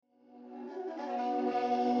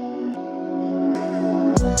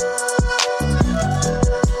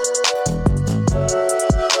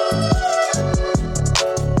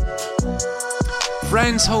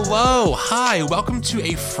Friends, hello, hi, welcome to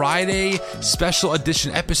a Friday special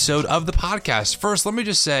edition episode of the podcast. First, let me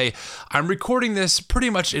just say, I'm recording this pretty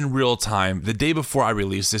much in real time, the day before I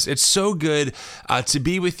release this. It's so good to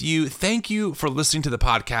be with you. Thank you for listening to the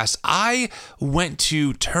podcast. I went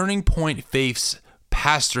to Turning Point Faith's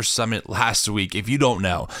Pastor Summit last week. If you don't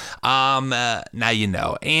know, now you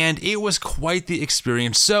know. And it was quite the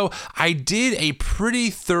experience. So I did a pretty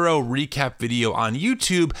thorough recap video on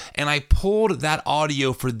YouTube, and I pulled that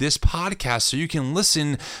audio for this podcast so you can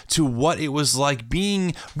listen to what it was like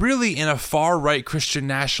being really in a far-right Christian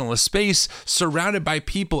nationalist space, surrounded by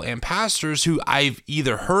people and pastors who I've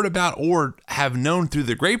either heard about or have known through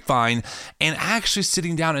the grapevine, and actually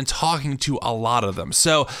sitting down and talking to a lot of them.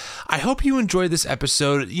 So I hope you enjoyed this episode.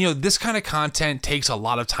 You know, this kind of content takes a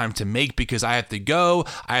lot of time to make because I have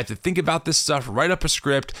to think about this stuff, write up a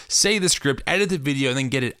script, say the script, edit the video, and then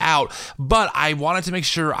get it out. But I wanted to make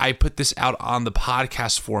sure I put this out on the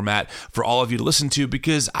podcast format for all of you to listen to,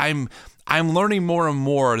 because I'm learning more and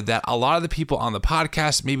more that a lot of the people on the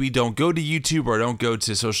podcast maybe don't go to YouTube or don't go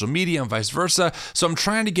to social media and vice versa. So I'm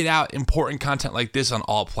trying to get out important content like this on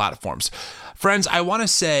all platforms. Friends, I want to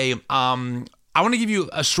say, I want to give you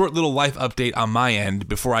a short little life update on my end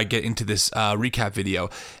before I get into this recap video.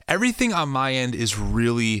 Everything on my end is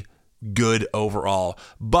really good overall,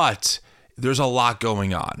 but there's a lot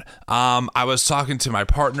going on. I was talking to my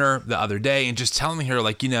partner the other day and just telling her,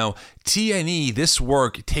 like, you know, TNE, this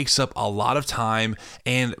work takes up a lot of time,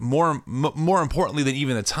 and more importantly than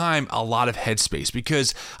even the time, a lot of headspace,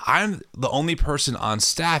 because I'm the only person on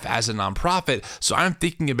staff as a nonprofit. So I'm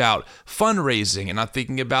thinking about fundraising, and I'm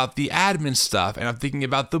thinking about the admin stuff, and I'm thinking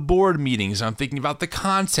about the board meetings, and I'm thinking about the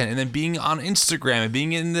content, and then being on Instagram and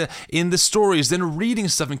being in the stories, then reading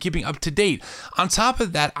stuff and keeping up to date. On top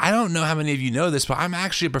of that, I don't know how many of you know this, but I'm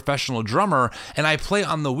actually a professional drummer, and I play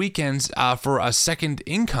on the weekends for a second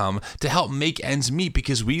income to help make ends meet,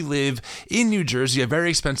 because we live in New Jersey, a very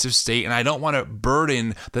expensive state, and I don't want to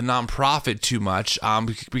burden the nonprofit too much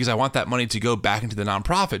because I want that money to go back into the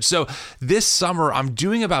nonprofit. So this summer, I'm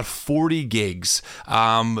doing about 40 gigs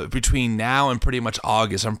between now and pretty much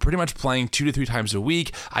August. I'm pretty much playing 2 to 3 times a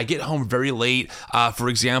week. I get home very late. For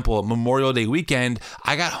example, Memorial Day weekend,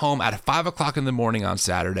 I got home at 5 o'clock in the morning on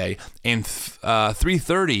Saturday and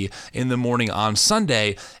 3:30 in the morning on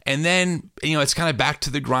Sunday. And then, you know, it's kind of back to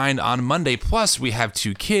the grind on Monday. Plus, we have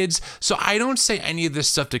 2 kids. So I don't say any of this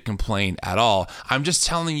stuff to complain at all. I'm just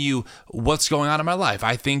telling you what's going on in my life.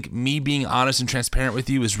 I think me being honest and transparent with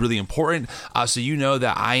you is really important. So you know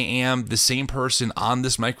that I am the same person on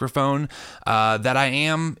this microphone that I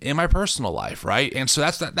am in my personal life, right? And so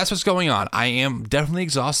that's what's going on. I am definitely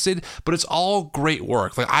exhausted, but it's all great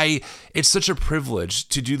work. It's such a privilege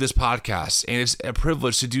to do this podcast, and it's a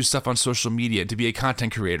privilege to do stuff on social media, to be a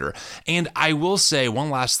content creator. And I will say one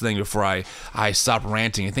last thing before I stop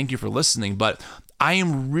ranting, and thank you for listening, but I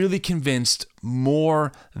am really convinced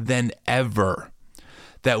more than ever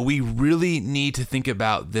that we really need to think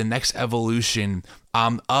about the next evolution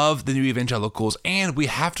of the new evangelicals, and we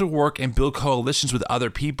have to work and build coalitions with other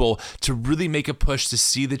people to really make a push to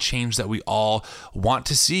see the change that we all want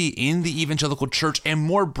to see in the evangelical church, and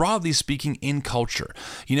more broadly speaking, in culture.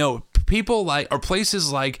 You know, people or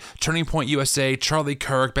places like Turning Point USA, Charlie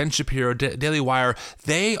Kirk, Ben Shapiro, Daily Wire,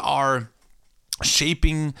 they are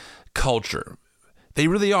shaping culture. They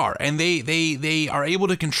really are, and they are able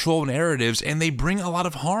to control narratives, and they bring a lot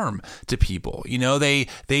of harm to people. You know, they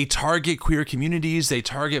target queer communities, they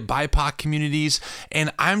target BIPOC communities,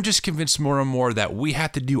 and I'm just convinced more and more that we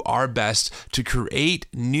have to do our best to create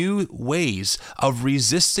new ways of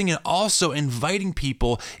resisting and also inviting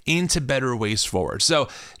people into better ways forward. So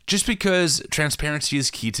just because transparency is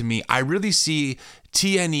key to me, I really see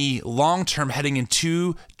TNE long-term heading in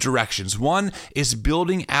 2 directions. One is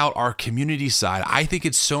building out our community side. I think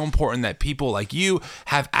it's so important that people like you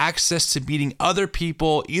have access to meeting other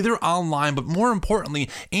people, either online, but more importantly,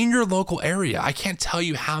 in your local area. I can't tell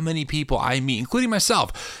you how many people I meet, including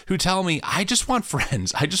myself, who tell me, I just want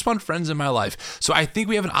friends. I just want friends in my life. So I think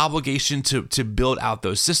we have an obligation to build out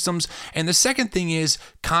those systems. And the second thing is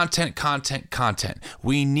content.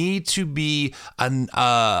 We need to be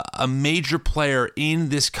a major player in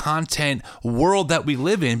this content world that we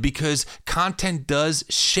live in, because content does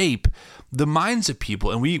shape the minds of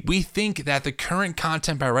people. And we think that the current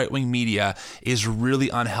content by right-wing media is really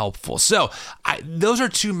unhelpful. So those are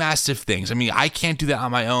two massive things. I mean, I can't do that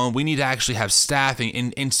on my own. We need to actually have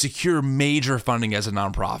staffing and secure major funding as a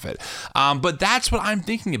nonprofit. But that's what I'm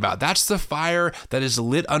thinking about. That's the fire that is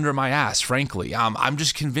lit under my ass, frankly. I'm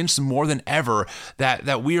just convinced more than ever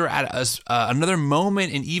that we are at another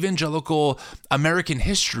moment in evangelical American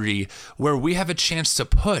history where we have a chance to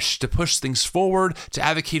push things forward, to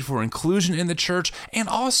advocate for inclusion in the church, and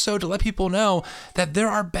also to let people know that there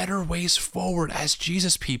are better ways forward as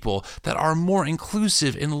Jesus people that are more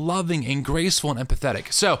inclusive and loving and graceful and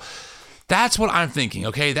empathetic. So that's what I'm thinking,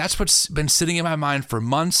 okay? That's what's been sitting in my mind for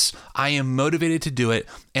months. I am motivated to do it,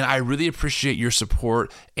 and I really appreciate your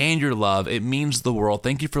support and your love. It means the world.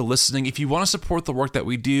 Thank you for listening. If you want to support the work that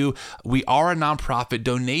we do, we are a nonprofit.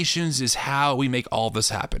 Donations is how we make all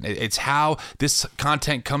this happen. It's how this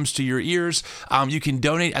content comes to your ears. You can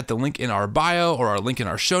donate at the link in our bio or our link in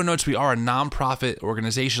our show notes. We are a nonprofit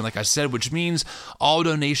organization, like I said, which means all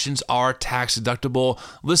donations are tax deductible.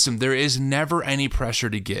 Listen, there is never any pressure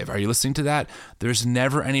to give. Are you listening to that? There's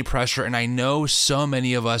never any pressure, and I know so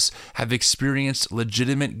many of us have experienced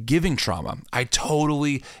legitimate giving trauma. I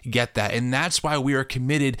totally get that, and that's why we are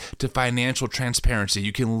committed to financial transparency.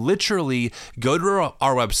 You can literally go to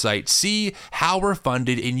our website, see how we're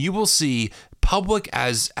funded, and you will see public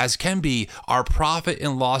as can be our profit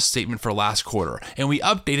and loss statement for last quarter, and we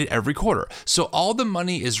update it every quarter. So all the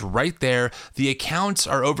money is right there. The accounts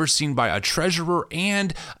are overseen by a treasurer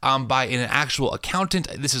and by an actual accountant.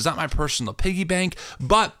 This is not my personal piggy bank,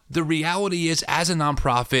 but the reality is, as a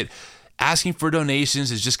nonprofit, asking for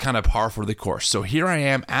donations is just kind of par for the course. So here I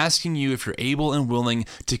am asking you if you're able and willing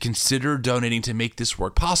to consider donating to make this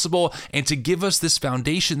work possible and to give us this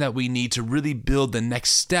foundation that we need to really build the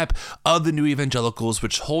next step of the New Evangelicals,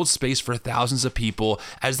 which holds space for thousands of people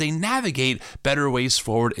as they navigate better ways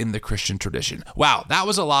forward in the Christian tradition. Wow, that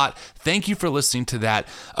was a lot. Thank you for listening to that.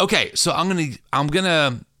 Okay, so I'm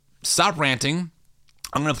gonna stop ranting.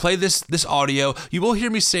 I'm going to play this audio. You will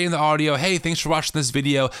hear me say in the audio, hey, thanks for watching this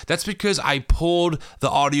video. That's because I pulled the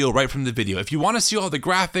audio right from the video. If you want to see all the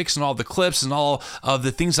graphics and all the clips and all of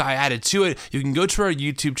the things I added to it, you can go to our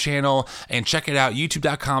YouTube channel and check it out,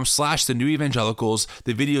 youtube.com/thenewEvangelicals.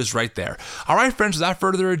 The video is right there. All right, friends, without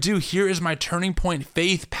further ado, here is my Turning Point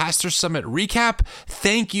Faith Pastor Summit recap.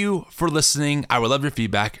 Thank you for listening. I would love your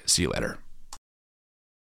feedback. See you later.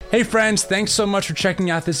 Hey friends, thanks so much for checking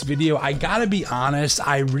out this video. I gotta be honest,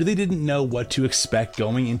 I really didn't know what to expect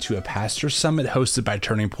going into a pastor summit hosted by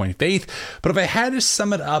Turning Point Faith, but if I had to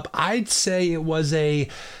sum it up, I'd say it was a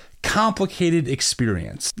complicated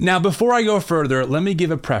experience. Now, before I go further, let me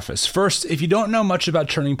give a preface. First, if you don't know much about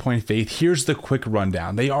Turning Point Faith, here's the quick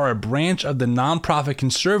rundown. They are a branch of the nonprofit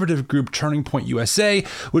conservative group Turning Point USA,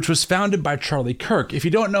 which was founded by Charlie Kirk. If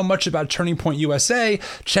you don't know much about Turning Point USA,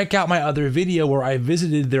 check out my other video where I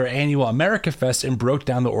visited their annual America Fest and broke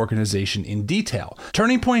down the organization in detail.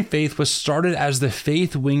 Turning Point Faith was started as the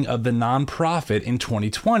faith wing of the nonprofit in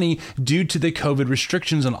 2020 due to the COVID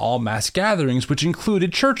restrictions on all mass gatherings, which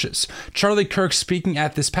included churches. Charlie Kirk, speaking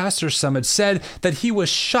at this pastor's summit, said that he was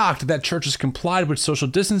shocked that churches complied with social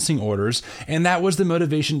distancing orders, and that was the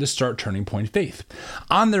motivation to start Turning Point Faith.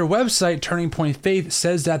 On their website, Turning Point Faith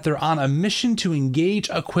says that they're on a mission to engage,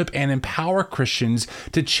 equip, and empower Christians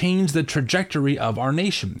to change the trajectory of our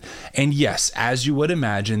nation. And yes, as you would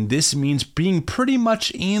imagine, this means being pretty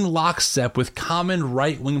much in lockstep with common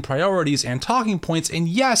right-wing priorities and talking points. And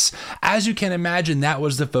yes, as you can imagine, that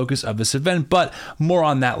was the focus of this event, but more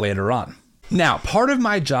on that later on. Now, part of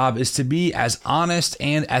my job is to be as honest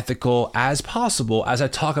and ethical as possible as I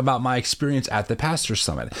talk about my experience at the Pastor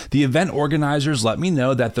Summit. The event organizers let me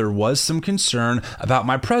know that there was some concern about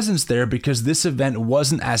my presence there because this event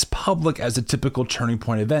wasn't as public as a typical Turning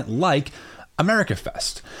Point event like America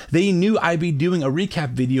Fest. They knew I'd be doing a recap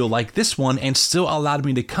video like this one and still allowed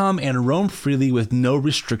me to come and roam freely with no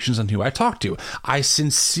restrictions on who I talked to. I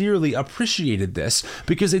sincerely appreciated this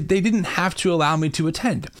because they didn't have to allow me to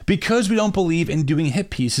attend. Because we don't believe in doing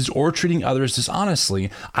hit pieces or treating others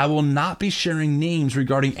dishonestly, I will not be sharing names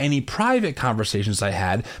regarding any private conversations I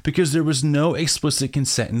had because there was no explicit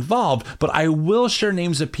consent involved, but I will share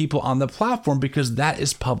names of people on the platform because that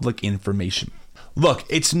is public information. Look,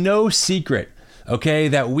 it's no secret okay,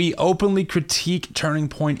 that we openly critique Turning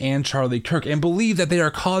Point and Charlie Kirk and believe that they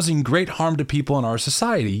are causing great harm to people in our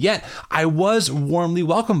society. Yet, I was warmly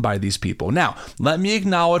welcomed by these people. Now, let me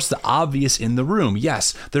acknowledge the obvious in the room.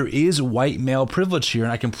 Yes, there is white male privilege here,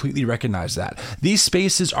 and I completely recognize that. These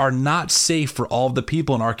spaces are not safe for all of the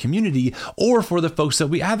people in our community or for the folks that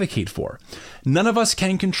we advocate for. None of us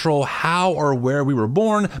can control how or where we were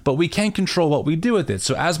born, but we can control what we do with it.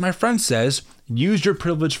 So as my friend says, use your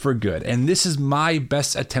privilege for good. And this is my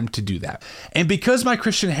best attempt to do that. And because my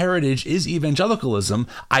Christian heritage is evangelicalism,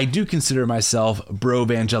 I do consider myself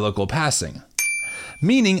bro-evangelical passing.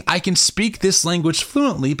 Meaning I can speak this language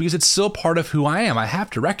fluently because it's still part of who I am. I have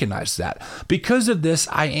to recognize that. Because of this,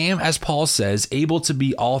 I am, as Paul says, able to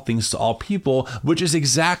be all things to all people, which is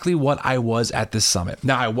exactly what I was at this summit.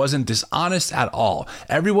 Now, I wasn't dishonest at all.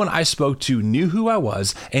 Everyone I spoke to knew who I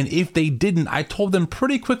was, and if they didn't, I told them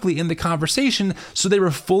pretty quickly in the conversation so they were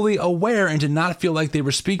fully aware and did not feel like they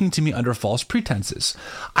were speaking to me under false pretenses.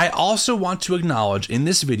 I also want to acknowledge in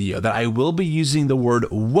this video that I will be using the word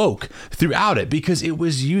woke throughout it because it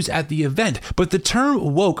was used at the event, but the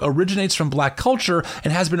term woke originates from Black culture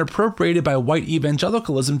and has been appropriated by white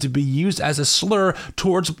evangelicalism to be used as a slur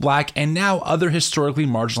towards Black and now other historically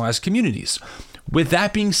marginalized communities. With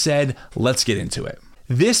that being said, let's get into it.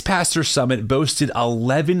 This pastor summit boasted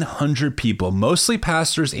 1,100 people, mostly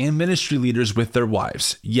pastors and ministry leaders with their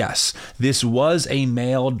wives. Yes, this was a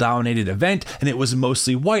male-dominated event, and it was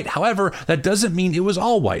mostly white. However, that doesn't mean it was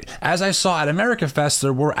all white. As I saw at America Fest,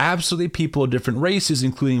 there were absolutely people of different races,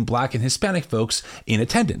 including Black and Hispanic folks, in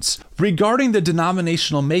attendance. Regarding the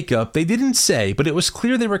denominational makeup, they didn't say, but it was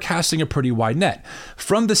clear they were casting a pretty wide net.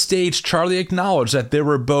 From the stage, Charlie acknowledged that there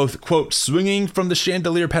were both, quote, swinging from the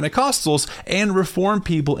chandelier Pentecostals and Reformed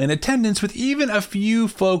people in attendance, with even a few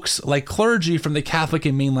folks like clergy from the Catholic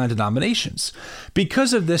and mainline denominations.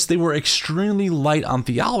 Because of this, they were extremely light on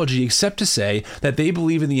theology, except to say that they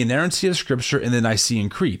believe in the inerrancy of Scripture in the Nicene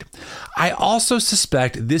Creed. I also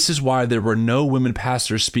suspect this is why there were no women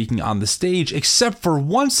pastors speaking on the stage, except for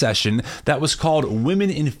one session that was called Women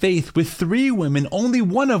in Faith, with 3 women, only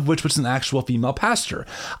one of which was an actual female pastor.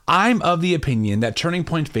 I'm of the opinion that Turning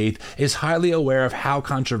Point Faith is highly aware of how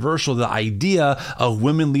controversial the idea of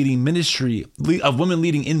women leading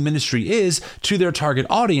in ministry is to their target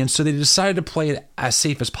audience, so they decided to play it as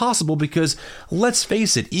safe as possible because, let's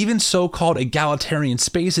face it, even so-called egalitarian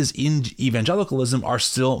spaces in evangelicalism are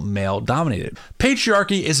still male-dominated.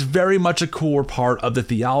 Patriarchy is very much a core part of the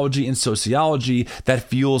theology and sociology that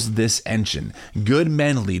fuels this engine. Good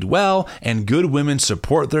men lead well, and good women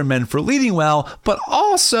support their men for leading well, but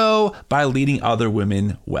also by leading other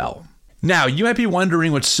women well. Now, you might be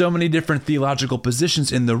wondering, with so many different theological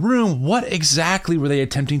positions in the room, what exactly were they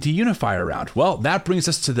attempting to unify around? Well, that brings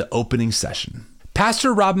us to the opening session.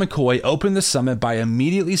 Pastor Rob McCoy opened the summit by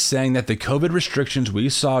immediately saying that the COVID restrictions we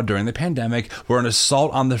saw during the pandemic were an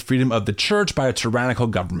assault on the freedom of the church by a tyrannical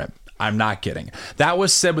government. I'm not kidding. That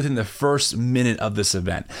was said within the first minute of this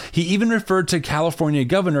event. He even referred to California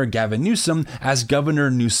Governor Gavin Newsom as Governor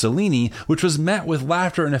Newsolini, which was met with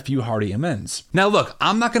laughter and a few hearty amens. Now look,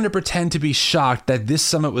 I'm not going to pretend to be shocked that this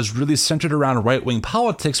summit was really centered around right-wing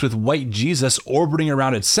politics with white Jesus orbiting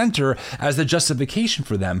around its center as the justification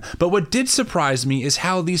for them. But what did surprise me is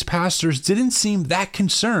how these pastors didn't seem that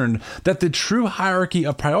concerned that the true hierarchy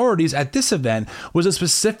of priorities at this event was a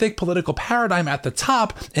specific political paradigm at the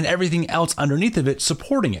top and everything else underneath of it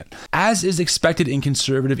supporting it. As is expected in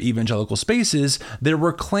conservative evangelical spaces, there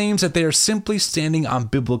were claims that they are simply standing on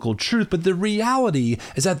biblical truth, but the reality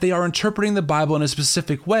is that they are interpreting the Bible in a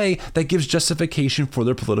specific way that gives justification for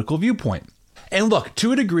their political viewpoint. And look,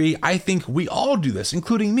 to a degree, I think we all do this,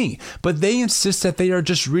 including me, but they insist that they are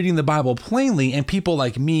just reading the Bible plainly, and people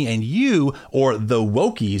like me and you, or the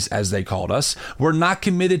wokies as they called us, were not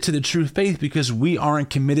committed to the true faith because we aren't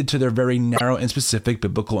committed to their very narrow and specific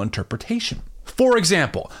biblical interpretation. For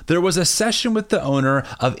example, there was a session with the owner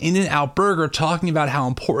of In-N-Out Burger talking about how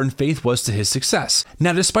important faith was to his success.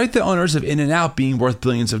 Now, despite the owners of In-N-Out being worth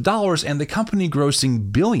billions of dollars and the company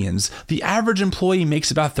grossing billions, the average employee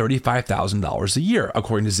makes about $35,000 a year,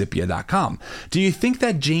 according to Zippia.com. Do you think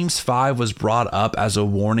that James 5 was brought up as a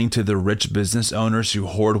warning to the rich business owners who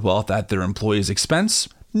hoard wealth at their employees' expense?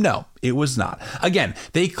 No, it was not. Again,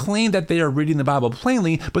 they claim that they are reading the Bible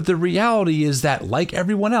plainly, but the reality is that, like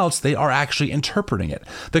everyone else, they are actually interpreting it.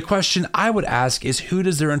 The question I would ask is, who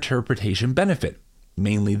does their interpretation benefit?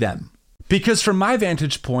 Mainly them. Because from my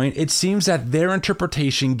vantage point, it seems that their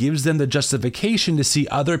interpretation gives them the justification to see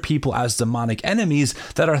other people as demonic enemies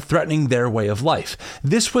that are threatening their way of life.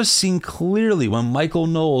 This was seen clearly when Michael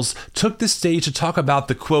Knowles took the stage to talk about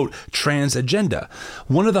the, quote, trans agenda.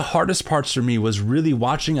 One of the hardest parts for me was really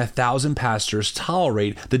watching 1,000 pastors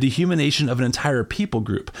tolerate the dehumanization of an entire people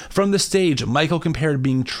group. From the stage, Michael compared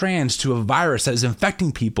being trans to a virus that is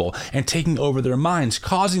infecting people and taking over their minds,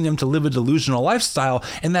 causing them to live a delusional lifestyle,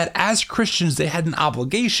 and that as Christians, they had an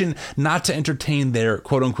obligation not to entertain their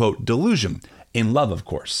quote-unquote delusion. In love, of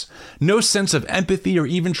course. No sense of empathy or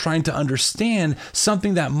even trying to understand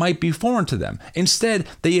something that might be foreign to them. Instead,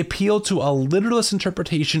 they appeal to a literalist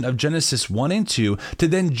interpretation of Genesis 1 and 2 to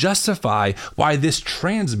then justify why this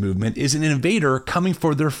trans movement is an invader coming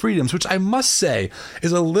for their freedoms, which I must say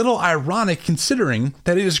is a little ironic considering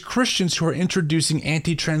that it is Christians who are introducing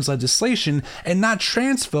anti-trans legislation and not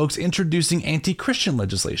trans folks introducing anti-Christian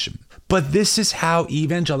legislation. But this is how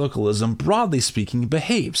evangelicalism, broadly speaking,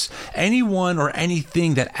 behaves. Anyone or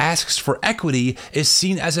anything that asks for equity is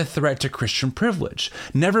seen as a threat to Christian privilege.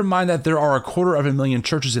 Never mind that there are 250,000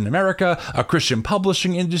 churches in America, a Christian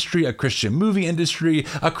publishing industry, a Christian movie industry,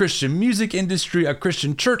 a Christian music industry, a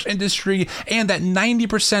Christian church industry, and that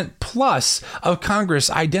 90% plus of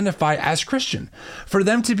Congress identify as Christian. For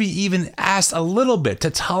them to be even asked a little bit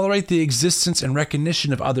to tolerate the existence and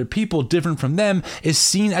recognition of other people different from them is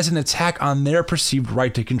seen as an attack on their perceived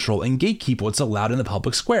right to control and gatekeep what's allowed in the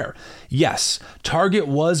public square. Yes, Target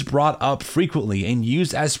was brought up frequently and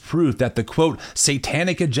used as proof that the quote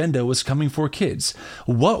satanic agenda was coming for kids.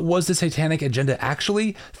 What was the satanic agenda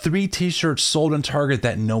actually? 3 t-shirts sold in Target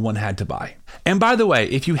that no one had to buy. And by the way,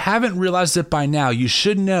 if you haven't realized it by now, you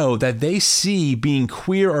should know that they see being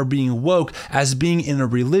queer or being woke as being in a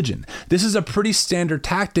religion. This is a pretty standard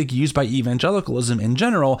tactic used by evangelicalism in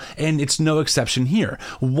general, and it's no exception here.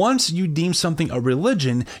 Once you deem something a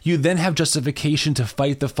religion, you then have justification to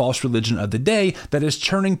fight the false religion of the day that is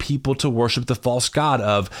turning people to worship the false god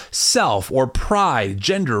of self or pride,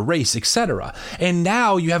 gender, race, etc. And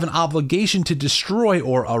now you have an obligation to destroy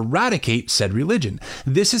or eradicate said religion.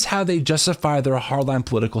 This is how they justify their hardline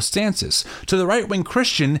political stances. To the right-wing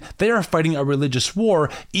Christian, they are fighting a religious war,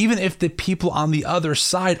 even if the people on the other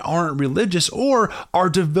side aren't religious or are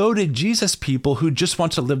devoted Jesus people who just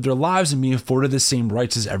want to live their lives and be afforded the same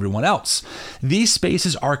rights as everyone else. These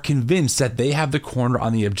spaces are convinced that they have the corner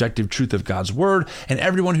on the objective truth of God's word, and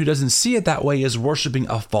everyone who doesn't see it that way is worshiping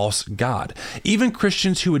a false god. Even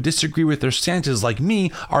Christians who would disagree with their stances, like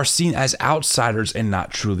me, are seen as outsiders and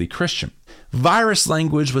not truly Christian. Virus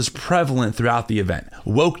language was prevalent throughout the event.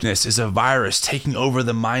 Wokeness is a virus taking over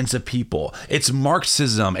the minds of people. It's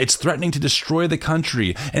Marxism, it's threatening to destroy the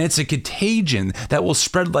country, and it's a contagion that will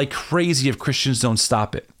spread like crazy if Christians don't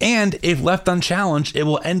stop it. And if left unchallenged, it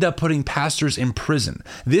will end up putting pastors in prison.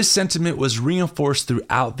 This sentiment was reinforced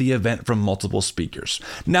throughout the event from multiple speakers.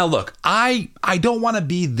 Now look, I don't want to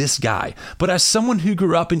be this guy, but as someone who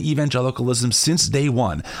grew up in evangelicalism since day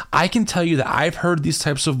one, I can tell you that I've heard these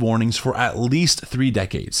types of warnings for at least 3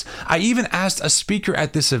 decades. I even asked a speaker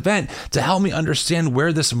at this event to help me understand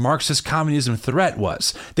where this Marxist communism threat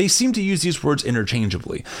was. They seem to use these words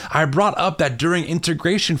interchangeably. I brought up that during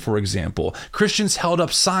integration, for example, Christians held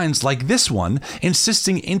up signs like this one,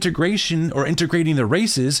 insisting integration or integrating the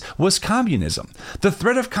races was communism. The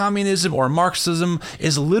threat of communism or Marxism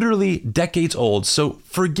is literally decades old, so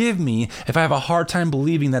forgive me if I have a hard time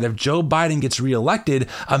believing that if Joe Biden gets reelected,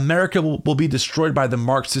 America will be destroyed by the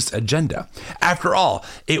Marxist agenda. After all,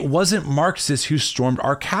 it wasn't Marxists who stormed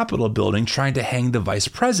our Capitol building trying to hang the vice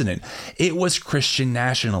president. It was Christian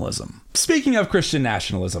nationalism. Speaking of Christian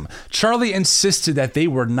nationalism, Charlie insisted that they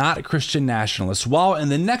were not Christian nationalists, while in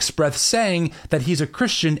the next breath saying that he's a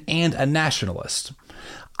Christian and a nationalist.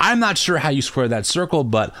 I'm not sure how you square that circle,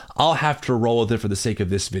 but I'll have to roll with it for the sake of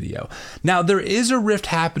this video. Now, there is a rift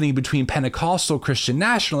happening between Pentecostal Christian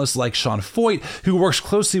nationalists like Sean Foyt, who works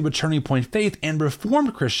closely with Turning Point Faith, and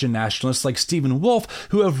Reformed Christian nationalists like Stephen Wolfe,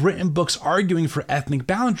 who have written books arguing for ethnic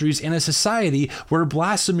boundaries in a society where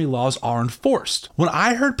blasphemy laws are enforced. When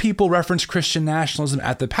I heard people reference Christian nationalism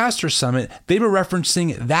at the Pastor Summit, they were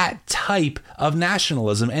referencing that type of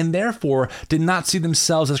nationalism and therefore did not see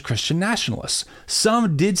themselves as Christian nationalists.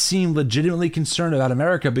 Some did seem legitimately concerned about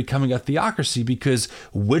America becoming a theocracy because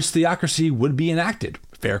which theocracy would be enacted?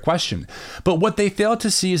 Fair question. But what they fail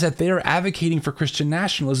to see is that they are advocating for Christian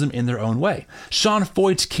nationalism in their own way. Sean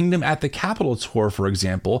Foyt's Kingdom at the Capitol tour, for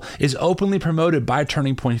example, is openly promoted by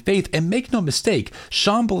Turning Point Faith, and make no mistake,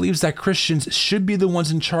 Sean believes that Christians should be the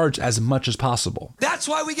ones in charge as much as possible. That's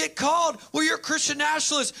why we get called, well, you're a Christian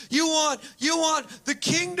nationalist. You want the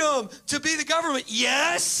kingdom to be the government.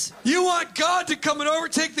 Yes. You want God to come and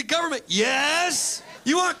overtake the government. Yes.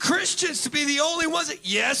 You want Christians to be the only ones that,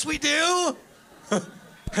 yes, we do.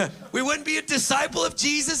 We wouldn't be a disciple of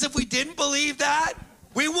Jesus if we didn't believe that.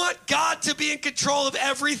 We want God to be in control of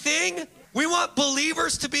everything. We want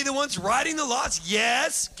believers to be the ones writing the laws.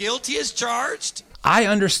 Yes, guilty as charged. I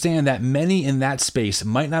understand that many in that space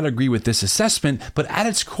might not agree with this assessment, but at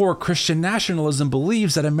its core, Christian nationalism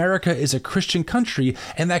believes that America is a Christian country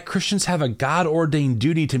and that Christians have a God-ordained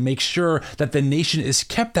duty to make sure that the nation is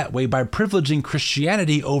kept that way by privileging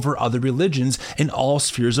Christianity over other religions in all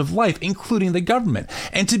spheres of life, including the government.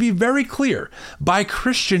 And to be very clear, by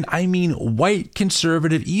Christian, I mean white,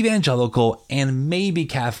 conservative, evangelical, and maybe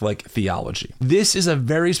Catholic theology. This is a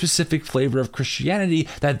very specific flavor of Christianity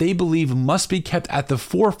that they believe must be kept at the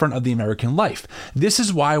forefront of the American life. This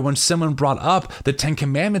is why when someone brought up the Ten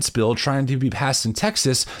Commandments bill trying to be passed in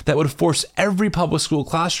Texas that would force every public school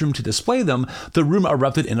classroom to display them, the room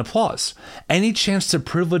erupted in applause. Any chance to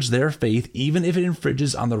privilege their faith, even if it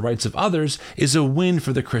infringes on the rights of others, is a win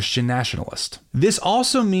for the Christian nationalist. This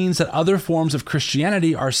also means that other forms of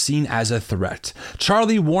Christianity are seen as a threat.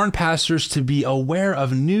 Charlie warned pastors to be aware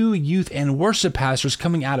of new youth and worship pastors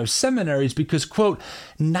coming out of seminaries because, quote,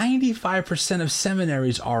 95% of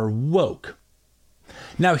seminaries are woke.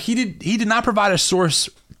 Now, he did not provide a source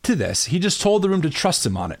to this. He just told the room to trust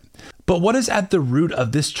him on it. But what is at the root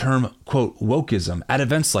of this term, quote, wokeism at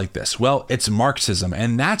events like this? Well, it's Marxism,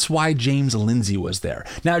 and that's why James Lindsay was there.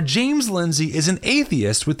 Now, James Lindsay is an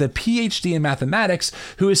atheist with a PhD in mathematics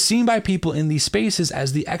who is seen by people in these spaces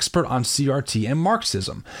as the expert on CRT and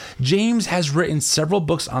Marxism. James has written several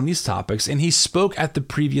books on these topics, and he spoke at the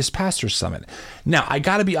previous Pastors Summit. Now, I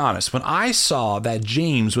gotta be honest, when I saw that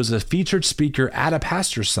James was a featured speaker at a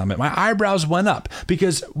Pastors Summit, my eyebrows went up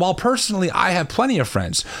because while personally I have plenty of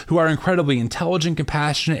friends who are incredibly intelligent,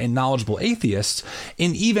 compassionate, and knowledgeable atheists,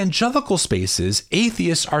 in evangelical spaces,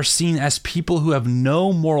 atheists are seen as people who have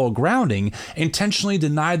no moral grounding, intentionally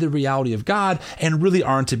deny the reality of God, and really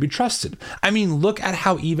aren't to be trusted. I mean, look at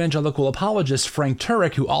how evangelical apologist Frank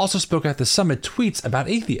Turek, who also spoke at the summit, tweets about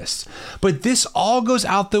atheists. But this all goes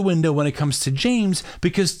out the window when it comes to James,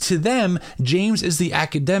 because to them, James is the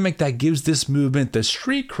academic that gives this movement the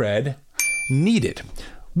street cred needed.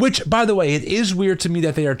 Which, by the way, it is weird to me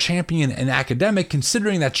that they are championing an academic,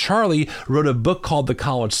 considering that Charlie wrote a book called The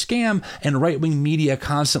College Scam, and right-wing media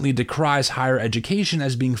constantly decries higher education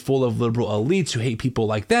as being full of liberal elites who hate people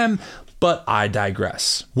like them. But I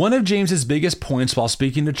digress. One of James's biggest points while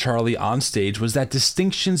speaking to Charlie on stage was that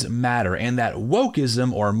distinctions matter and that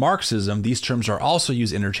wokeism or Marxism, these terms are also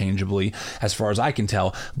used interchangeably as far as I can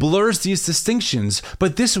tell, blurs these distinctions,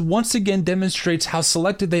 but this once again demonstrates how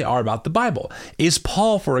selective they are about the Bible. Is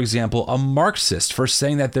Paul, for example, a Marxist for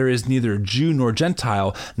saying that there is neither Jew nor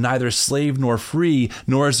Gentile, neither slave nor free,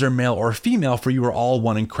 nor is there male or female, for you are all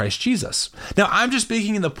one in Christ Jesus? Now, I'm just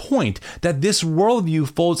making the point that this worldview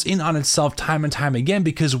folds in on itself time and time again,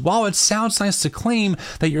 because while it sounds nice to claim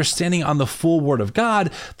that you're standing on the full word of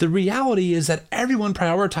God, the reality is that everyone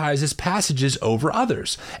prioritizes passages over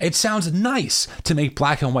others. It sounds nice to make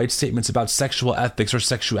black and white statements about sexual ethics or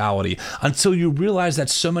sexuality until you realize that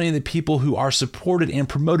so many of the people who are supported and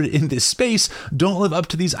promoted in this space don't live up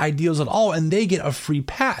to these ideals at all, and they get a free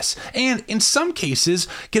pass. And in some cases,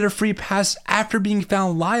 get a free pass after being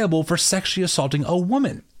found liable for sexually assaulting a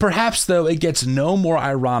woman. Perhaps, though, it gets no more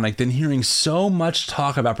ironic than hearing so much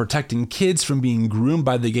talk about protecting kids from being groomed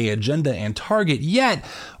by the gay agenda and Target, yet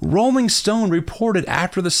Rolling Stone reported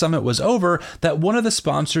after the summit was over that one of the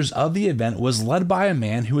sponsors of the event was led by a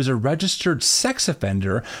man who is a registered sex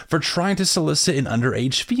offender for trying to solicit an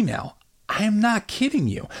underage female. I am not kidding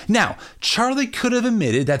you. Now, Charlie could have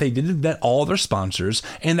admitted that they didn't vet all their sponsors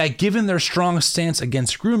and that given their strong stance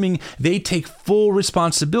against grooming, they take full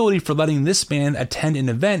responsibility for letting this man attend an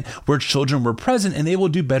event where children were present and they will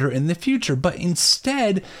do better in the future. But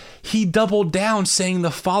instead, he doubled down saying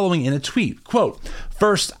the following in a tweet, quote,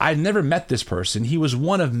 First, I'd never met this person. He was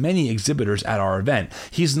one of many exhibitors at our event.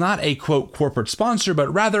 He's not a, quote, corporate sponsor,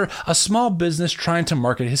 but rather a small business trying to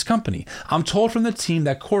market his company. I'm told from the team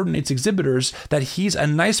that coordinates exhibitors that he's a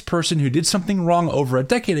nice person who did something wrong over a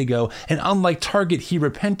decade ago, and unlike Target, he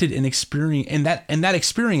repented and that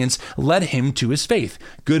experience led him to his faith.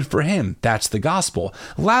 Good for him. That's the gospel.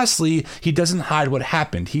 Lastly, he doesn't hide what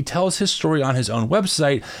happened. He tells his story on his own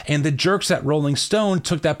website, and the jerks at Rolling Stone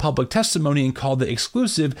took that public testimony and called it exclusive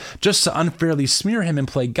just to unfairly smear him and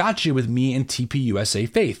play gotcha with me and TPUSA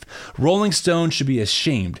faith. Rolling Stone should be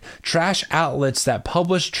ashamed. Trash outlets that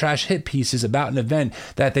publish trash hit pieces about an event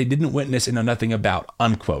that they didn't witness and know nothing about,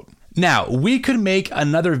 unquote. Now, we could make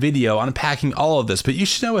another video unpacking all of this, but you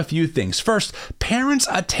should know a few things. First, parents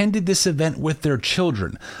attended this event with their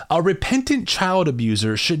children. A repentant child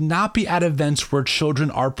abuser should not be at events where children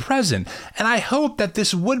are present, and I hope that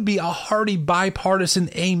this would be a hearty bipartisan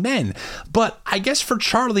amen. But I guess for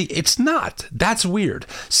Charlie, it's not. That's weird.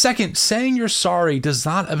 Second, saying you're sorry does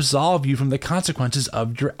not absolve you from the consequences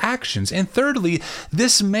of your actions. And thirdly,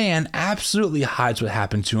 this man absolutely hides what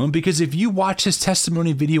happened to him, because if you watch his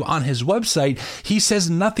testimony video on his website, he says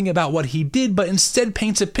nothing about what he did, but instead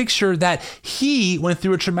paints a picture that he went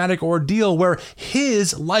through a traumatic ordeal where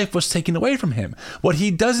his life was taken away from him. What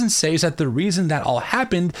he doesn't say is that the reason that all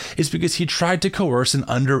happened is because he tried to coerce an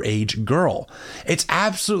underage girl. It's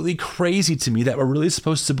absolutely crazy to me that we're really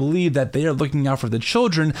supposed to believe that they are looking out for the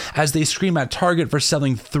children as they scream at Target for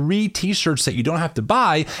selling 3 t-shirts that you don't have to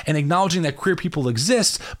buy and acknowledging that queer people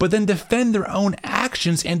exist, but then defend their own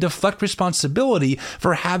actions and deflect responsibility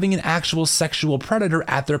for having an actual sexual predator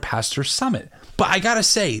at their pastor's summit. But I gotta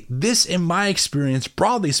say, this, in my experience,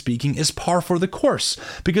 broadly speaking, is par for the course.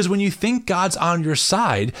 Because when you think God's on your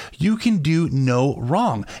side, you can do no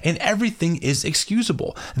wrong, and everything is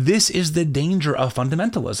excusable. This is the danger of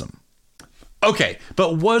fundamentalism. Okay,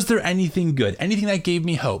 but was there anything good? Anything that gave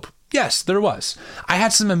me hope? Yes, there was. I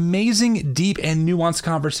had some amazing, deep, and nuanced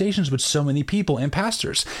conversations with so many people and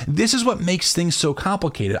pastors. This is what makes things so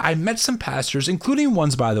complicated. I met some pastors, including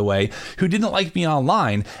ones, by the way, who didn't like me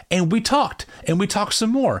online, and we talked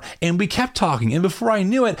some more, and we kept talking, and before I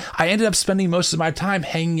knew it, I ended up spending most of my time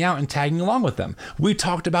hanging out and tagging along with them. We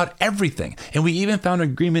talked about everything, and we even found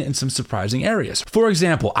agreement in some surprising areas. For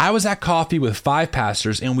example, I was at coffee with 5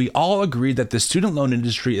 pastors, and we all agreed that the student loan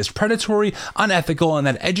industry is predatory, unethical, and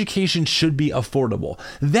that education should be affordable.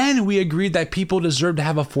 Then we agreed that people deserve to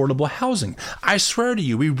have affordable housing. I swear to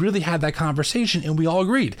you, we really had that conversation and we all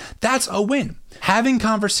agreed. That's a win. Having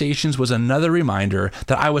conversations was another reminder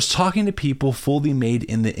that I was talking to people fully made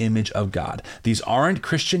in the image of God. These aren't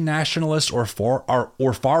Christian nationalists or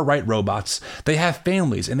far-right robots. They have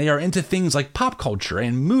families and they are into things like pop culture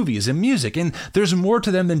and movies and music, and there's more to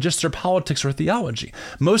them than just their politics or theology.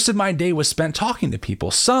 Most of my day was spent talking to people.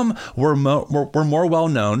 Some were more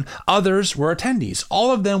well-known, others were attendees.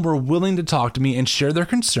 All of them were willing to talk to me and share their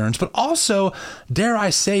concerns, but also, dare I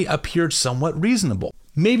say, appeared somewhat reasonable.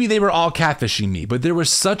 Maybe they were all catfishing me, but there was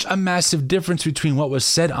such a massive difference between what was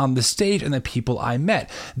said on the stage and the people I met.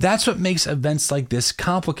 That's what makes events like this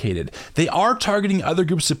complicated. They are targeting other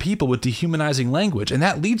groups of people with dehumanizing language, and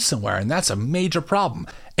that leads somewhere, and that's a major problem.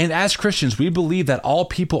 And as Christians, we believe that all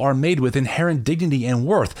people are made with inherent dignity and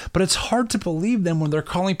worth, but it's hard to believe them when they're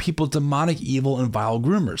calling people demonic, evil, and vile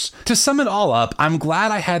groomers. To sum it all up, I'm glad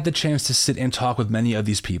I had the chance to sit and talk with many of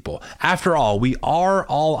these people. After all, we are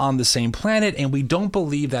all on the same planet, and we don't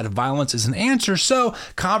believe that violence is an answer, so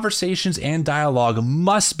conversations and dialogue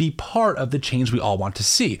must be part of the change we all want to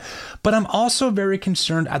see. But I'm also very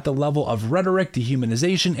concerned at the level of rhetoric,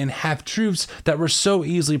 dehumanization, and half-truths that were so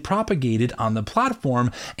easily propagated on the platform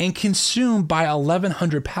and consumed by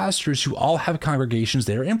 1,100 pastors who all have congregations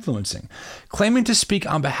they are influencing. Claiming to speak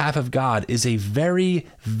on behalf of God is a very,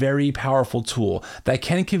 very powerful tool that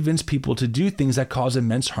can convince people to do things that cause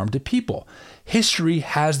immense harm to people. History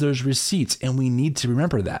has those receipts, and we need to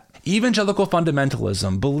remember that. Evangelical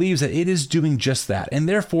fundamentalism believes that it is doing just that, and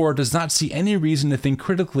therefore does not see any reason to think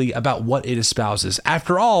critically about what it espouses.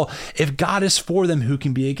 After all, if God is for them, who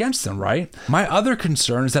can be against them, right? My other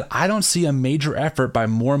concern is that I don't see a major effort by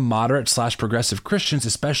more moderate/progressive Christians,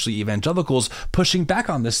 especially evangelicals, pushing back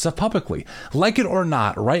on this stuff publicly. Like it or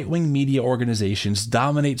not, right-wing media organizations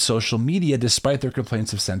dominate social media despite their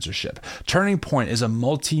complaints of censorship. Turning Point is a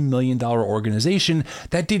multi-million-dollar organization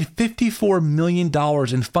that did $54 million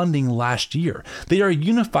in funding founding last year. They are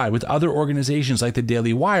unified with other organizations like the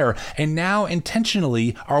Daily Wire, and now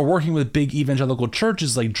intentionally are working with big evangelical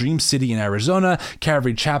churches like Dream City in Arizona,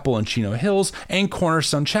 Calvary Chapel in Chino Hills, and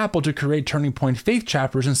Cornerstone Chapel to create Turning Point faith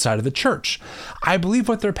chapters inside of the church. I believe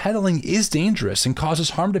what they're peddling is dangerous and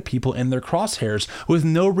causes harm to people in their crosshairs with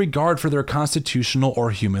no regard for their constitutional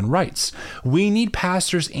or human rights. We need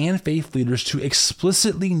pastors and faith leaders to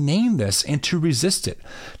explicitly name this and to resist it.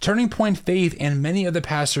 Turning Point Faith and many of the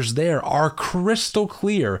pastors there are crystal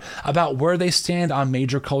clear about where they stand on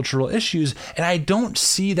major cultural issues, and I don't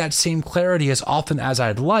see that same clarity as often as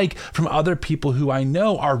I'd like from other people who I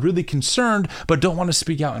know are really concerned but don't want to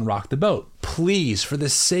speak out and rock the boat. Please, for the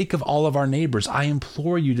sake of all of our neighbors, I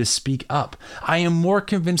implore you to speak up. I am more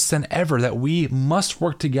convinced than ever that we must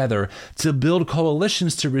work together to build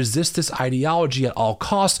coalitions to resist this ideology at all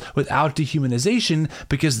costs without dehumanization,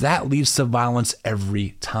 because that leads to violence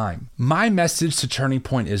every time. My message to Turning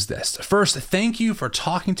Point is this. First, thank you for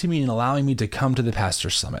talking to me and allowing me to come to the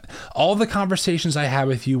Pastor's Summit. All the conversations I had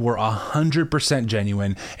with you were 100%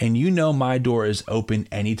 genuine, and you know my door is open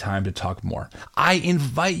anytime to talk more. I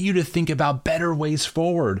invite you to think about better ways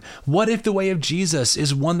forward. What if the way of Jesus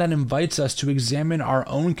is one that invites us to examine our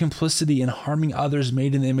own complicity in harming others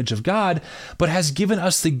made in the image of God, but has given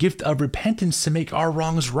us the gift of repentance to make our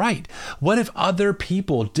wrongs right? What if other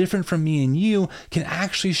people different from me and you can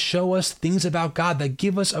actually show us things about God that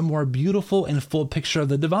give us a more beautiful and full picture of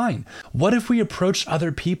the divine? What if we approached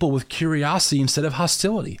other people with curiosity instead of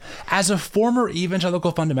hostility? As a former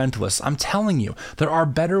evangelical fundamentalist, I'm telling you, there are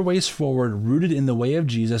better ways forward rooted in the way of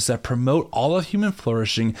Jesus that promote all of human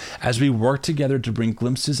flourishing as we work together to bring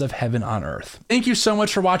glimpses of heaven on earth. Thank you so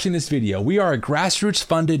much for watching this video. We are a grassroots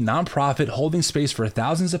funded nonprofit holding space for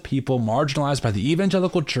thousands of people marginalized by the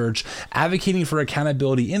evangelical church, advocating for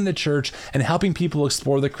accountability in the church, and helping people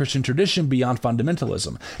explore the Christian tradition beyond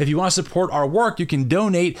fundamentalism. If you want to support our work, you can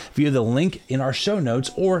donate via the link in our show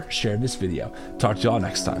notes or share this video. Talk to you all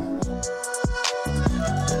next time.